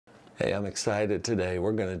Hey, I'm excited today.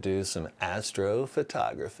 We're going to do some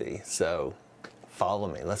astrophotography. So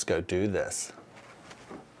follow me. Let's go do this.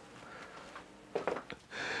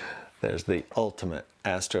 There's the ultimate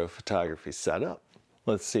astrophotography setup.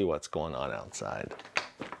 Let's see what's going on outside.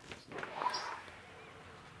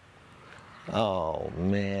 Oh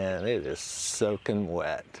man, it is soaking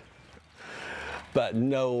wet. But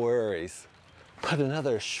no worries. Put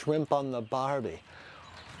another shrimp on the Barbie.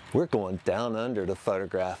 We're going down under to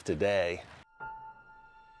photograph today.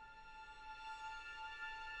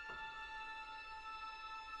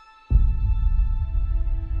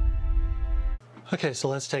 Okay, so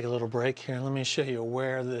let's take a little break here. Let me show you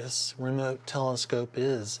where this remote telescope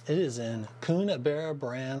is. It is in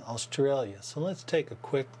Coonabarabran, Australia. So let's take a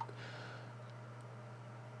quick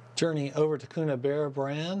journey over to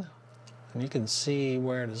Coonabarabran. And you can see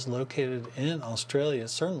where it is located in Australia,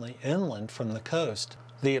 certainly inland from the coast.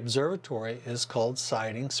 The observatory is called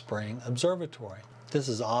Siding Spring Observatory. This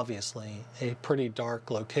is obviously a pretty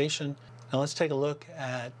dark location. Now let's take a look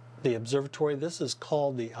at the observatory. This is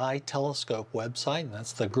called the iTelescope website, and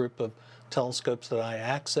that's the group of telescopes that I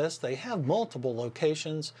access. They have multiple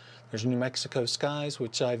locations. There's New Mexico Skies,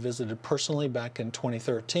 which I visited personally back in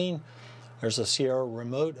 2013. There's a Sierra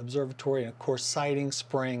Remote Observatory, and of course Siding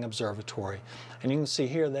Spring Observatory. And you can see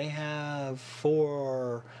here they have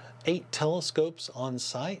 8 telescopes on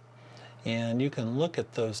site, and you can look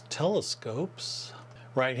at those telescopes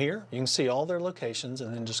right here. You can see all their locations,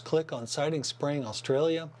 and then just click on Siding Spring,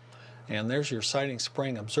 Australia, and there's your Siding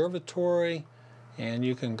Spring Observatory, and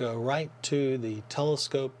you can go right to the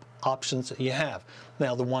telescope options that you have.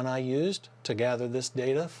 Now, the one I used to gather this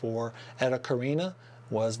data for Eta Carinae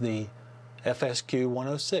was the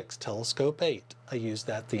FSQ106 Telescope 8. I used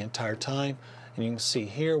that the entire time. And you can see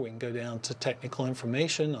here, we can go down to technical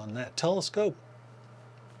information on that telescope.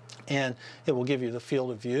 And it will give you the field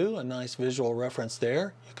of view, a nice visual reference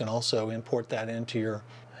there. You can also import that into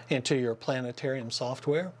your planetarium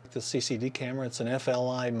software. The CCD camera, it's an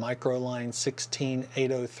FSI Microline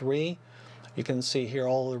 16803. You can see here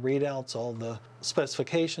all the readouts, all the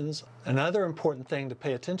specifications. Another important thing to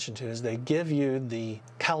pay attention to is they give you the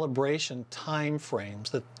calibration time frames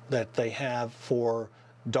that they have for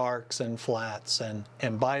darks and flats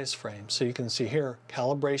and bias frames. So you can see here,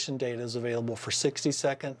 calibration data is available for 60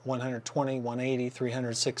 second, 120, 180,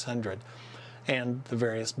 300, 600, and the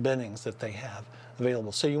various bendings that they have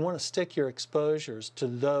available. So you want to stick your exposures to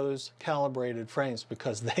those calibrated frames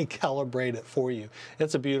because they calibrate it for you.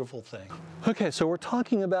 It's a beautiful thing. Okay, so we're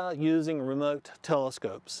talking about using remote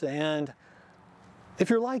telescopes, and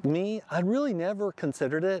if you're like me, I'd really never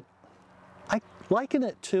considered it. I liken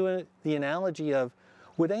it to the analogy of,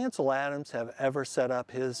 would Ansel Adams have ever set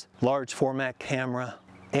up his large format camera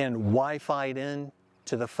and Wi-Fi'd in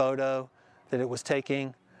to the photo that it was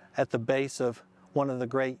taking at the base of one of the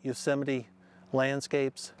great Yosemite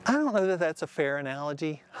landscapes? I don't know that that's a fair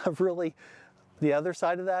analogy. The other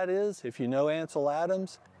side of that is, if you know Ansel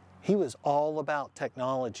Adams, he was all about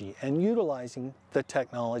technology and utilizing the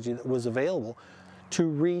technology that was available to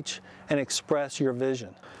reach and express your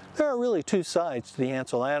vision. There are really two sides to the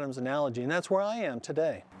Ansel Adams analogy, and that's where I am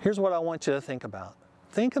today. Here's what I want you to think about.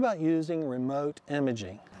 Think about using remote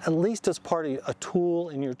imaging, at least as part of a tool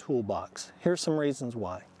in your toolbox. Here's some reasons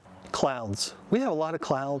why. Clouds. We have a lot of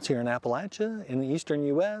clouds here in Appalachia, in the eastern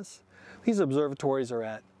US. These observatories are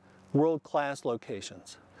at world-class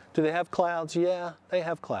locations. Do they have clouds? Yeah, they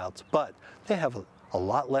have clouds, but they have a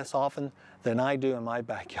lot less often than I do in my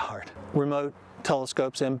backyard. Remote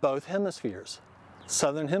telescopes in both hemispheres.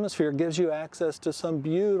 Southern hemisphere gives you access to some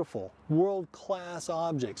beautiful world-class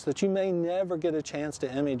objects that you may never get a chance to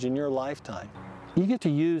image in your lifetime. You get to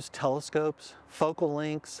use telescopes, focal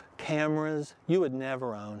lengths, cameras you would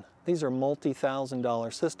never own. These are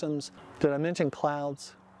multi-$1,000 systems. Did I mention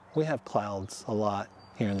clouds? We have clouds a lot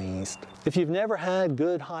here in the East. If you've never had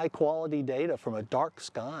good high-quality data from a dark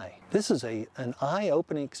sky, this is an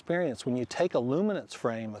eye-opening experience when you take a luminance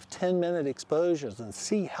frame of 10-minute exposures and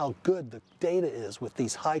see how good the data is with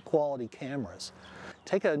these high-quality cameras.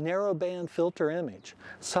 Take a narrowband filter image,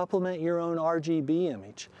 supplement your own RGB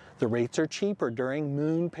image. The rates are cheaper during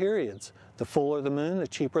moon periods. The fuller the moon, the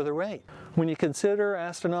cheaper the rate. When you consider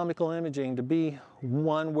astronomical imaging to be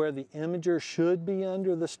one where the imager should be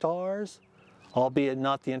under the stars, albeit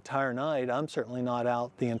not the entire night. I'm certainly not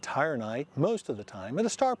out the entire night, most of the time. At a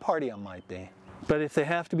star party I might be. But if they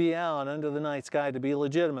have to be out under the night sky to be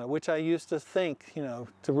legitimate, which I used to think, to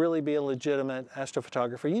really be a legitimate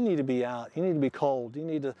astrophotographer, you need to be out, you need to be cold, you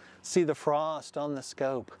need to see the frost on the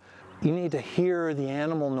scope. You need to hear the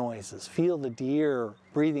animal noises, feel the deer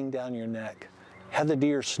breathing down your neck, have the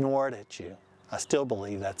deer snort at you. I still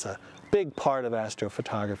believe that's a big part of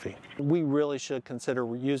astrophotography. We really should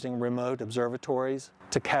consider using remote observatories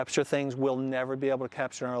to capture things we'll never be able to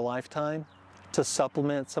capture in our lifetime, to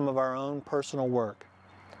supplement some of our own personal work.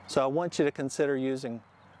 So I want you to consider using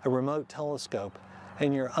a remote telescope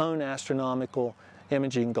in your own astronomical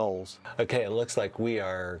imaging goals. Okay, it looks like we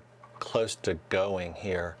are close to going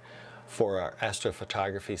here for our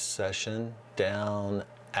astrophotography session down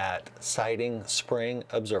at Siding Spring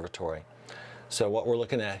Observatory. So what we're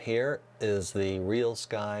looking at here is the real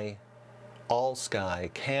sky, all sky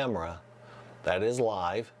camera that is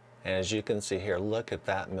live. And as you can see here, look at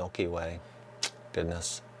that Milky Way.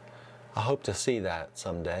 Goodness. I hope to see that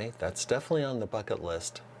someday. That's definitely on the bucket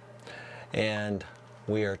list. And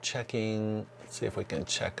we are checking, let's see if we can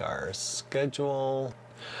check our schedule.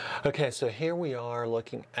 Okay, so here we are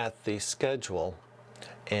looking at the schedule.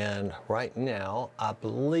 And right now, I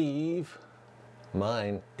believe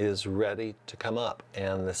mine is ready to come up.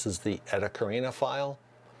 And this is the Eta Carinae file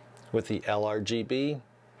with the LRGB.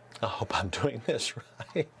 I hope I'm doing this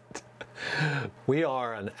right. We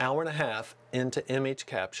are an hour and a half into image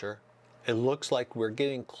capture. It looks like we're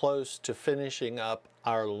getting close to finishing up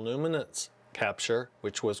our luminance capture,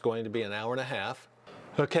 which was going to be an hour and a half.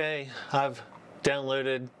 Okay, I've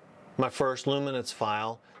downloaded my first luminance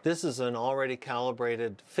file. This is an already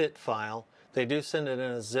calibrated fit file. They do send it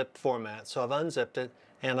in a zipped format, so I've unzipped it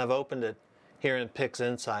and I've opened it here in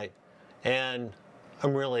PixInsight, and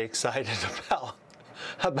I'm really excited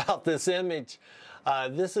about this image.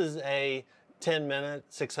 This is a 10-minute,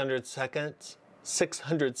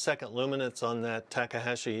 600-second luminance on that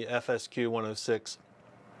Takahashi FSQ106.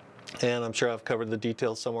 And I'm sure I've covered the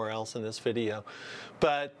details somewhere else in this video.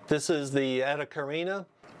 But this is the Eta Carinae.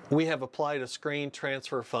 We have applied a screen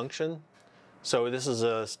transfer function. So this is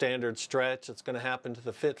a standard stretch that's going to happen to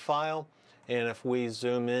the fit file. And if we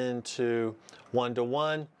zoom into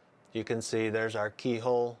 1:1, you can see there's our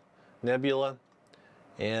keyhole nebula.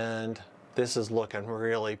 And this is looking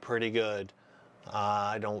really pretty good.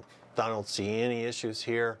 I don't see any issues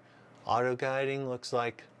here. Auto guiding looks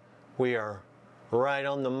like we are right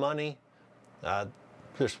on the money.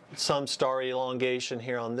 There's some star elongation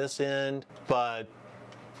here on this end, but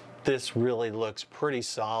this really looks pretty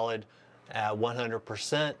solid at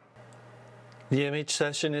 100%. The image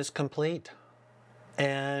session is complete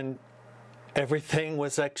and everything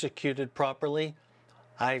was executed properly.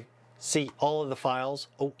 I see all of the files.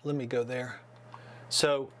 Oh, let me go there.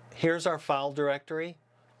 So here's our file directory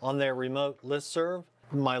on their remote listserv.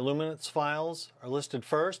 My luminance files are listed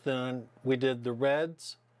first, then we did the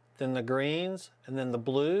reds, then the greens, and then the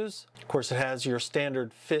blues. Of course, it has your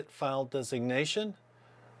standard fit file designation.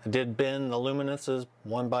 I did bin the luminances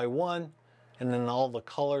 1 by 1, and then all the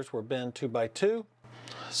colors were binned 2 by 2.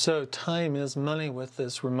 So time is money with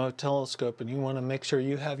this remote telescope, and you want to make sure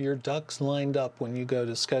you have your ducks lined up when you go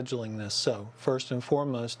to scheduling this. So first and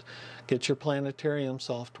foremost, get your planetarium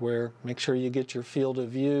software. Make sure you get your field of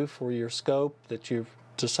view for your scope that you've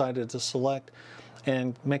decided to select,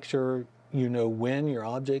 and make sure you know when your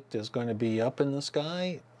object is going to be up in the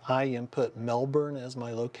sky. I input Melbourne as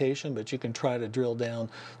my location, but you can try to drill down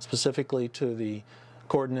specifically to the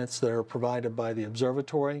coordinates that are provided by the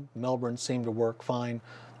observatory. Melbourne seemed to work fine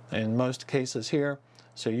in most cases here.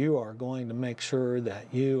 So you are going to make sure that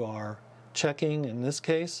you are checking. In this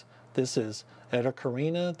case, this is Eta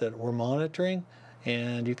Carinae that we're monitoring.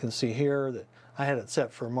 And you can see here that I had it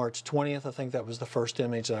set for March 20th. I think that was the first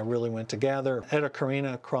image that I really went to gather. Eta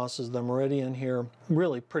Carinae crosses the meridian here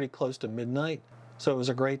really pretty close to midnight. So it was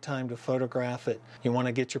a great time to photograph it. You want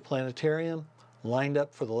to get your planetarium lined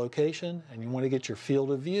up for the location, and you want to get your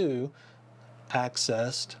field of view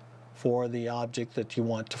accessed for the object that you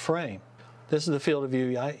want to frame. This is the field of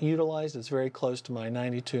view I utilized. It's very close to my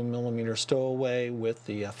 92mm stowaway with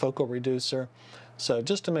the focal reducer. So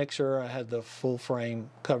just to make sure I had the full frame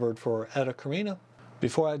covered for Eta Carinae.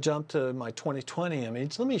 Before I jump to my 2020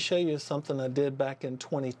 image, let me show you something I did back in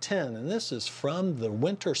 2010. And this is from the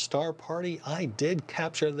Winter Star Party. I did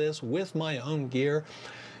capture this with my own gear.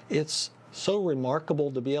 It's so remarkable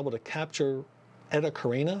to be able to capture Eta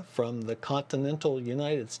Carinae from the continental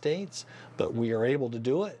United States, but we are able to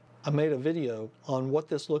do it. I made a video on what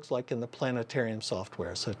this looks like in the planetarium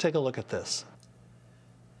software, so take a look at this.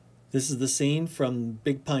 This is the scene from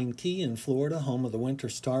Big Pine Key in Florida, home of the Winter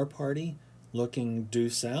Star Party, looking due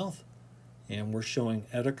south, and we're showing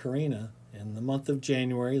Eta Carinae in the month of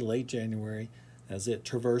January, late January, as it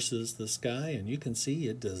traverses the sky, and you can see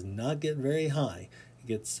it does not get very high. It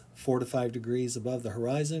gets 4 to 5 degrees above the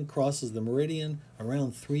horizon, crosses the meridian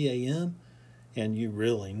around 3 a.m., and you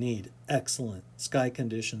really need excellent sky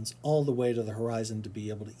conditions all the way to the horizon to be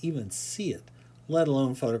able to even see it let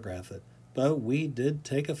alone photograph it. But we did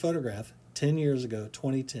take a photograph 10 years ago,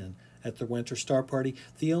 2010, at the Winter Star Party,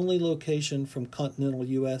 the only location from continental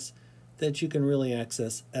U.S. that you can really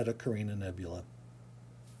access Eta Carinae Nebula.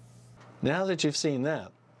 Now that you've seen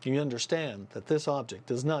that, you understand that this object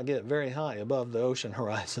does not get very high above the ocean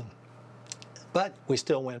horizon. But we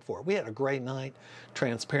still went for it. We had a great night.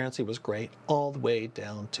 Transparency was great all the way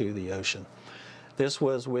down to the ocean. This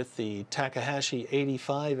was with the Takahashi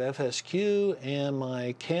 85 FSQ and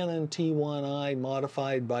my Canon T1i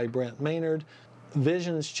modified by Brent Maynard.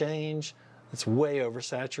 Visions change. It's way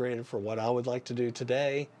oversaturated for what I would like to do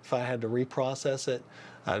today. If I had to reprocess it,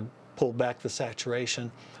 I'd pull back the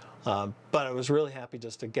saturation. But I was really happy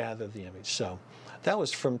just to gather the image. So that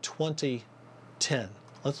was from 2010.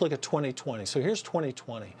 Let's look at 2020. So here's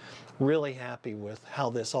 2020. Really happy with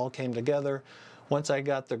how this all came together. Once I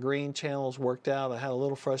got the green channels worked out, I had a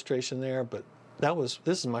little frustration there, but this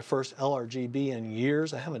is my first LRGB in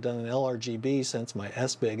years. I haven't done an LRGB since my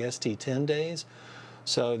SBIG ST10 days.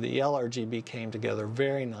 So the LRGB came together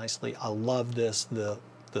very nicely. I love this. The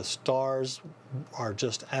stars are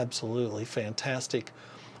just absolutely fantastic.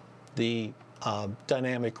 The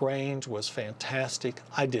dynamic range was fantastic.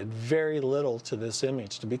 I did very little to this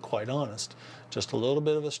image, to be quite honest. Just a little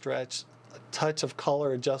bit of a stretch, a touch of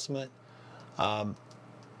color adjustment, and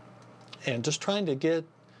just trying to get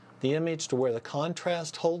the image to where the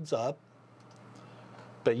contrast holds up,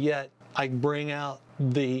 but yet I bring out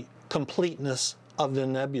the completeness of the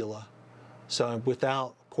nebula, so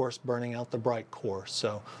without, of course, burning out the bright core.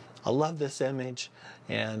 So I love this image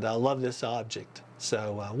and I love this object.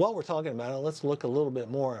 So while we're talking about it, let's look a little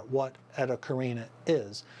bit more at what Eta Carinae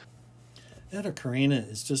is. Eta Carinae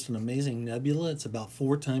is just an amazing nebula. It's about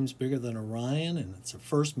 4 times bigger than Orion, and it's a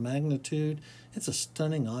first magnitude. It's a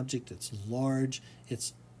stunning object. It's large.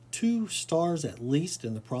 It's 2 stars at least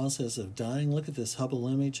in the process of dying. Look at this Hubble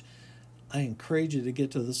image. I encourage you to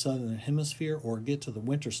get to the southern hemisphere or get to the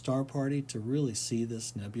Winter Star Party to really see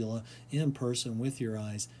this nebula in person with your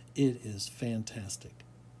eyes. It is fantastic.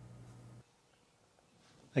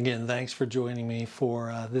 Again, thanks for joining me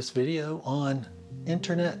for this video on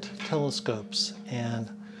internet telescopes, and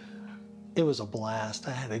it was a blast.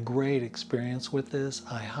 I had a great experience with this.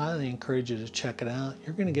 I highly encourage you to check it out.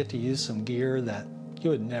 You're going to get to use some gear that you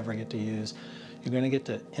would never get to use. You're going to get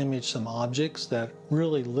to image some objects that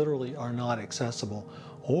really literally are not accessible,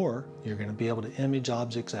 or you're going to be able to image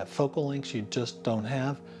objects at focal lengths you just don't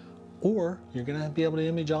have, or you're going to be able to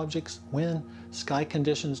image objects when sky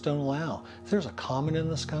conditions don't allow. If there's a comet in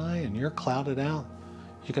the sky and you're clouded out,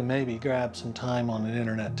 you can maybe grab some time on an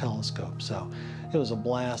internet telescope. So it was a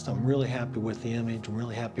blast. I'm really happy with the image. I'm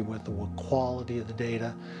really happy with the quality of the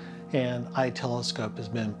data. And iTelescope has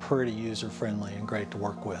been pretty user-friendly and great to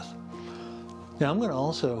work with. Now I'm going to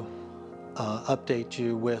also update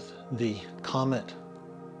you with the Comet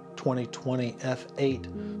 2020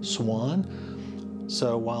 F8 SWAN.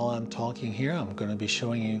 So while I'm talking here, I'm going to be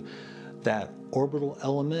showing you that orbital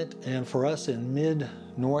element, and for us in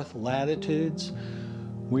mid-north latitudes,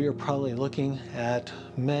 we are probably looking at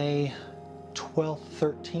May 12th,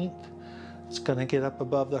 13th. It's going to get up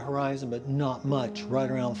above the horizon, but not much, right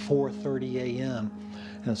around 4:30 a.m.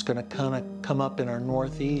 And it's going to kind of come up in our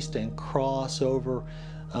northeast and cross over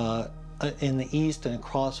in the east and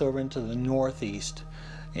cross over into the northeast.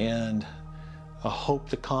 And I hope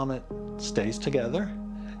the comet stays together,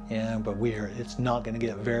 but it's not going to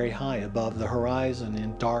get very high above the horizon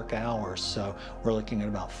in dark hours. So we're looking at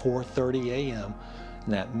about 4:30 a.m.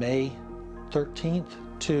 and that May 13th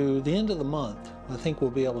to the end of the month. I think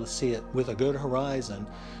we'll be able to see it with a good horizon.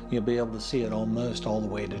 You'll be able to see it almost all the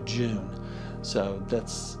way to June. So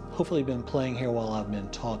that's hopefully been playing here while I've been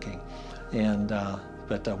talking.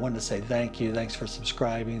 But I wanted to say thank you. Thanks for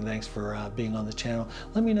subscribing. Thanks for being on the channel.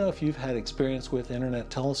 Let me know if you've had experience with internet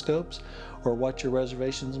telescopes, or what your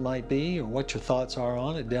reservations might be, or what your thoughts are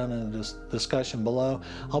on it down in the discussion below.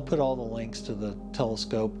 Going to put all the links to the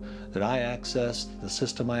telescope that I accessed, the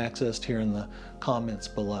system I accessed, here in the comments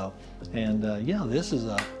below. And yeah, this is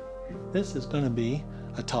going to be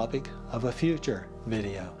a topic of a future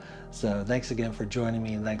video. So thanks again for joining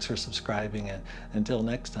me, and thanks for subscribing, and until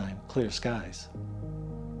next time, clear skies.